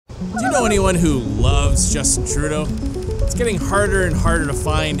Do you know anyone who loves Justin Trudeau? It's getting harder and harder to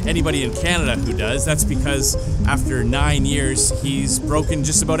find anybody in Canada who does. That's because after 9 years, he's broken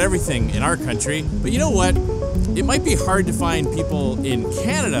just about everything in our country. But you know what? It might be hard to find people in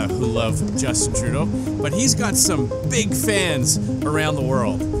Canada who love Justin Trudeau, but he's got some big fans around the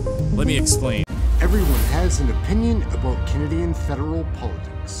world. Let me explain. Everyone has an opinion about Canadian federal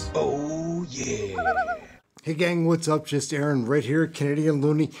politics. Oh, yeah. Hey gang, what's up? Just Aaron right here, Canadian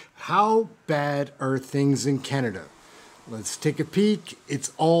Looney. How bad are things in Canada? Let's take a peek.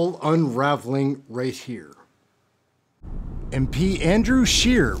 It's all unraveling right here. MP Andrew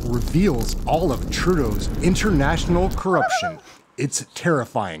SCHEER reveals all of Trudeau's international corruption. It's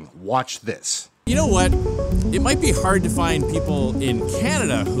terrifying. Watch this. You know what? It might be hard to find people in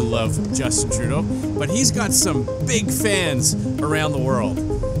Canada who love Justin Trudeau, but he's got some big fans around the world.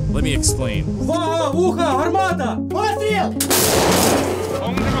 Let me explain.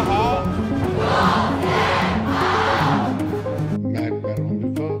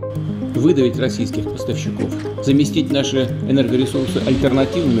 Выдавить российских поставщиков, заместить наши энергоресурсы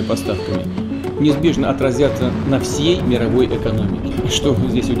альтернативными поставками, неизбежно отразятся на всей мировой экономике. Что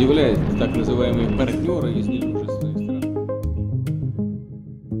здесь удивляет, так называемые партнеры из недружественных стран.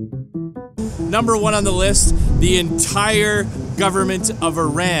 Number one on the list, the entire government of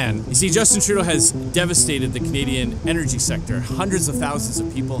Iran. You see, Justin Trudeau has devastated the Canadian energy sector. Hundreds of thousands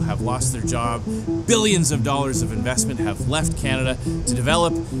of people have lost their job. Billions of dollars of investment have left Canada to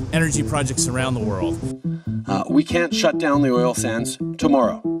develop energy projects around the world. We can't shut down the oil sands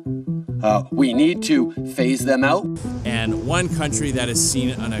tomorrow. We need to phase them out. And one country that has seen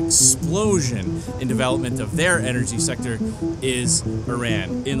an explosion in development of their energy sector is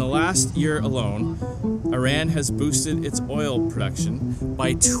Iran. In the last year alone, Iran has boosted its oil production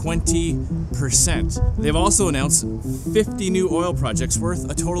by 20%. They've also announced 50 new oil projects worth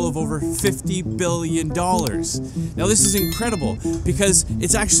a total of over $50 billion. Now this is incredible because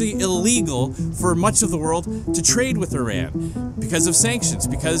it's actually illegal for much of the world to trade with Iran because of sanctions,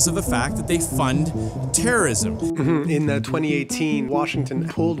 because of the fact that they fund terrorism. In 2018, Washington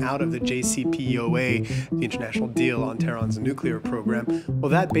pulled out of the JCPOA, the international deal on Tehran's nuclear program. Well,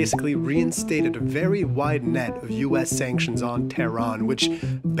 that basically reinstated a very wide net of US sanctions on Tehran, which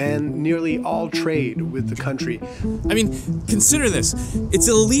banned nearly all trade with the country. I mean, consider this. It's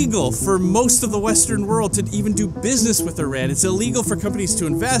illegal for most of the Western world to even do business with Iran. It's illegal for companies to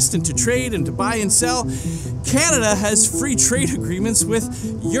invest and to trade and to buy and sell. Canada has free trade agreements with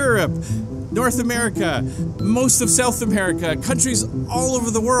Europe, North America, most of South America, countries all over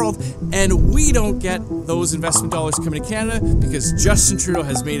the world, and we don't get those investment dollars coming to Canada because Justin Trudeau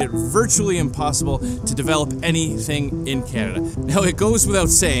has made it virtually impossible to develop anything in Canada. Now, it goes without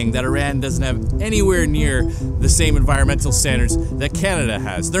saying that Iran doesn't have anywhere near the same environmental standards that Canada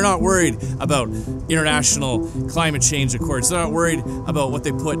has. They're not worried about international climate change accords. They're not worried about what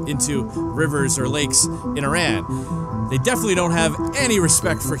they put into rivers or lakes in Iran. They definitely don't have any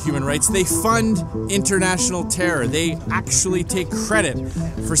respect for human rights. They fund international terror. They actually take credit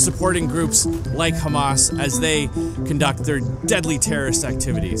for supporting groups like Hamas as they conduct their deadly terrorist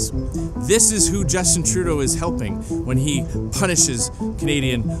activities. This is who Justin Trudeau is helping when he punishes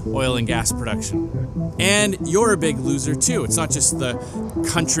Canadian oil and gas production. And you're a big loser too. It's not just the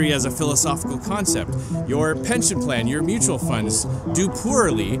country as a philosophical concept. Your pension plan, your mutual funds do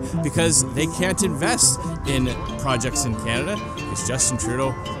poorly because they can't invest in projects in Canada because Justin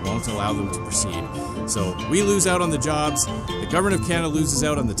Trudeau won't allow them to proceed. So we lose out on the jobs, the government of Canada loses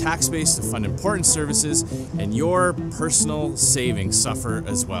out on the tax base to fund important services, and your personal savings suffer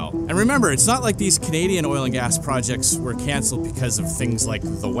as well. And remember, it's not like these Canadian oil and gas projects were cancelled because of things like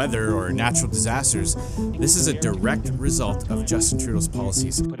the weather or natural disasters. This is a direct result of Justin Trudeau's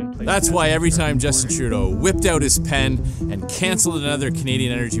policies. That's why every time Justin Trudeau whipped out his pen and cancelled another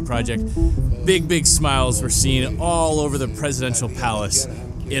Canadian energy project, big smiles were seen all over the presidential palace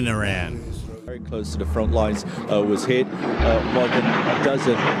in Iran. Very close to the front lines, was hit more than a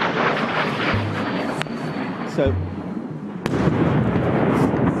dozen. So,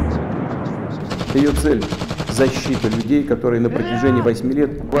 Ее цель – защита людей, которые на протяжении 8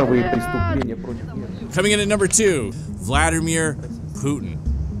 лет кровавые преступления против мира. Coming in at number 2, Vladimir Putin.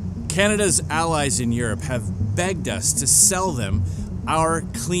 Canada's allies in Europe have begged us to sell them our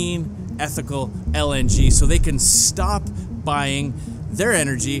clean, ethical LNG so they can stop buying their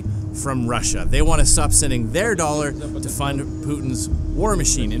energy from Russia. They want to stop sending their dollar to fund Putin's war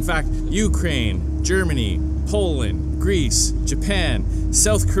machine. In fact, Ukraine, Germany, Poland, Greece, Japan,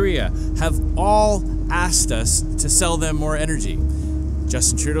 South Korea have all asked us to sell them more energy.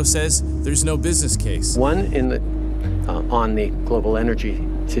 Justin Trudeau says there's no business case. One, on the global energy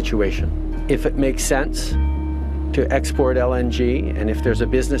situation. If it makes sense to export LNG, and if there's a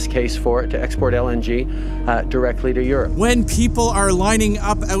business case for it to export LNG directly to Europe. When people are lining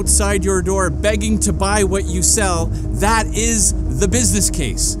up outside your door begging to buy what you sell, that is the business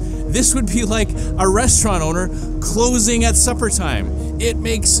case. This would be like a restaurant owner closing at supper time. It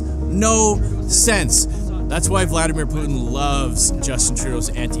makes no sense. That's why Vladimir Putin loves Justin Trudeau's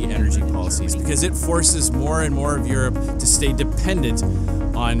anti-energy policies, because it forces more and more of Europe to stay dependent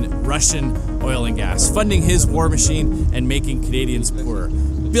on Russian oil and gas, funding his war machine and making Canadians poorer.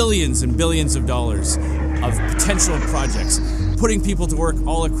 Billions and billions of dollars of potential projects, putting people to work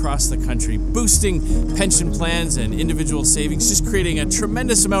all across the country, boosting pension plans and individual savings, just creating a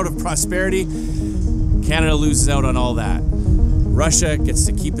tremendous amount of prosperity. Canada loses out on all that. Russia gets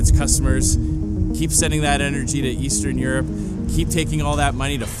to keep its customers, keep sending that energy to Eastern Europe, keep taking all that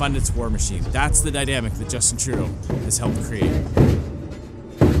money to fund its war machine. That's the dynamic that Justin Trudeau has helped create.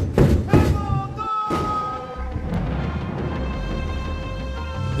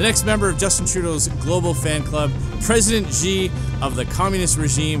 The next member of Justin Trudeau's global fan club, President Xi of the communist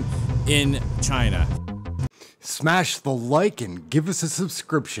regime in China. Smash the like and give us a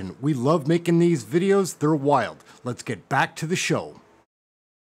subscription. We love making these videos. They're wild. Let's get back to the show.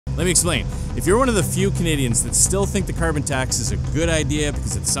 Let me explain. If you're one of the few Canadians that still think the carbon tax is a good idea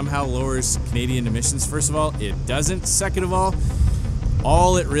because it somehow lowers Canadian emissions, first of all, it doesn't. Second of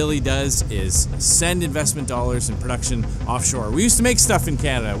all it really does is send investment dollars and production offshore. We used to make stuff in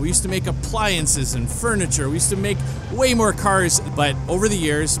Canada. We used to make appliances and furniture. We used to make way more cars, but over the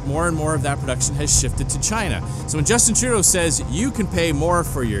years, more and more of that production has shifted to China. So when Justin Trudeau says you can pay more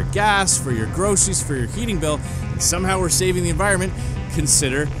for your gas, for your groceries, for your heating bill, and somehow we're saving the environment,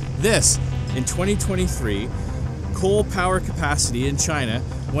 consider this. In 2023, coal power capacity in China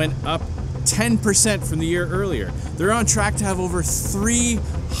went up 10% from the year earlier. They're on track to have over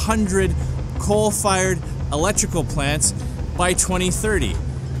 300 coal-fired electrical plants by 2030.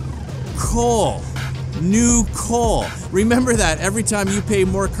 Coal. New coal. Remember that every time you pay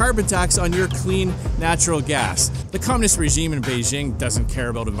more carbon tax on your clean natural gas. The communist regime in Beijing doesn't care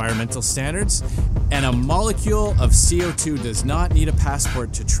about environmental standards, and a molecule of CO2 does not need a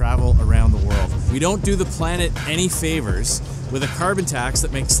passport to travel around the world. We don't do the planet any favors with a carbon tax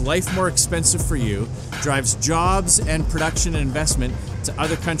that makes life more expensive for you, drives jobs and production and investment to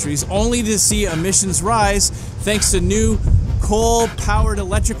other countries, only to see emissions rise thanks to new coal-powered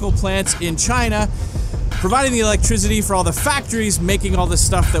electrical plants in China, providing the electricity for all the factories making all the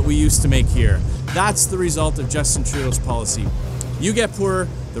stuff that we used to make here. That's the result of Justin Trudeau's policy. You get poorer,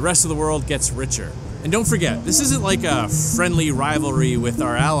 the rest of the world gets richer. And don't forget, this isn't like a friendly rivalry with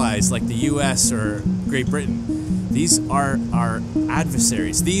our allies like the US or Great Britain. These are our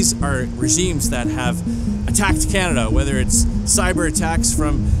adversaries. These are regimes that have attacked Canada, whether it's cyber attacks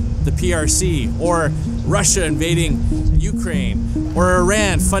from the PRC, or Russia invading Ukraine, or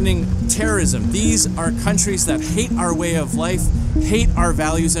Iran funding terrorism. These are countries that hate our way of life, hate our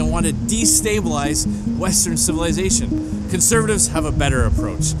values, and want to destabilize Western civilization. Conservatives have a better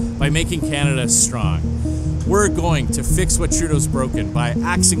approach by making Canada strong. We're going to fix what Trudeau's broken by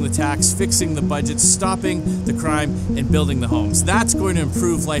axing the tax, fixing the budget, stopping the crime, and building the homes. That's going to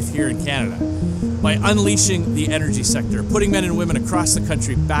improve life here in Canada. By unleashing the energy sector, putting men and women across the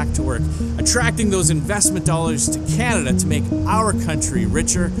country back to work, attracting those investment dollars to Canada to make our country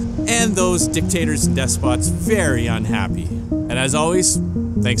richer, and those dictators and despots very unhappy. And as always,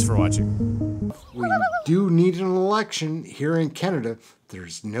 thanks for watching. We do need an election here in Canada.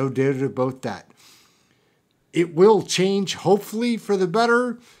 There's no doubt about that. It will change, hopefully, for the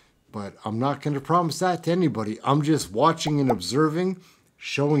better, but I'm not going to promise that to anybody. I'm just watching and observing,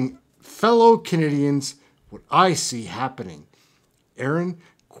 showing fellow Canadians what I see happening. Aaron,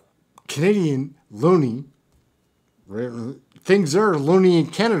 Canadian loony, things are loony in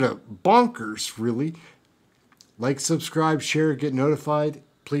Canada, bonkers, really. Like, subscribe, share, get notified.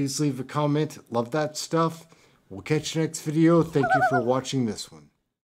 Please leave a comment. Love that stuff. We'll catch you next video. Thank you for watching this one.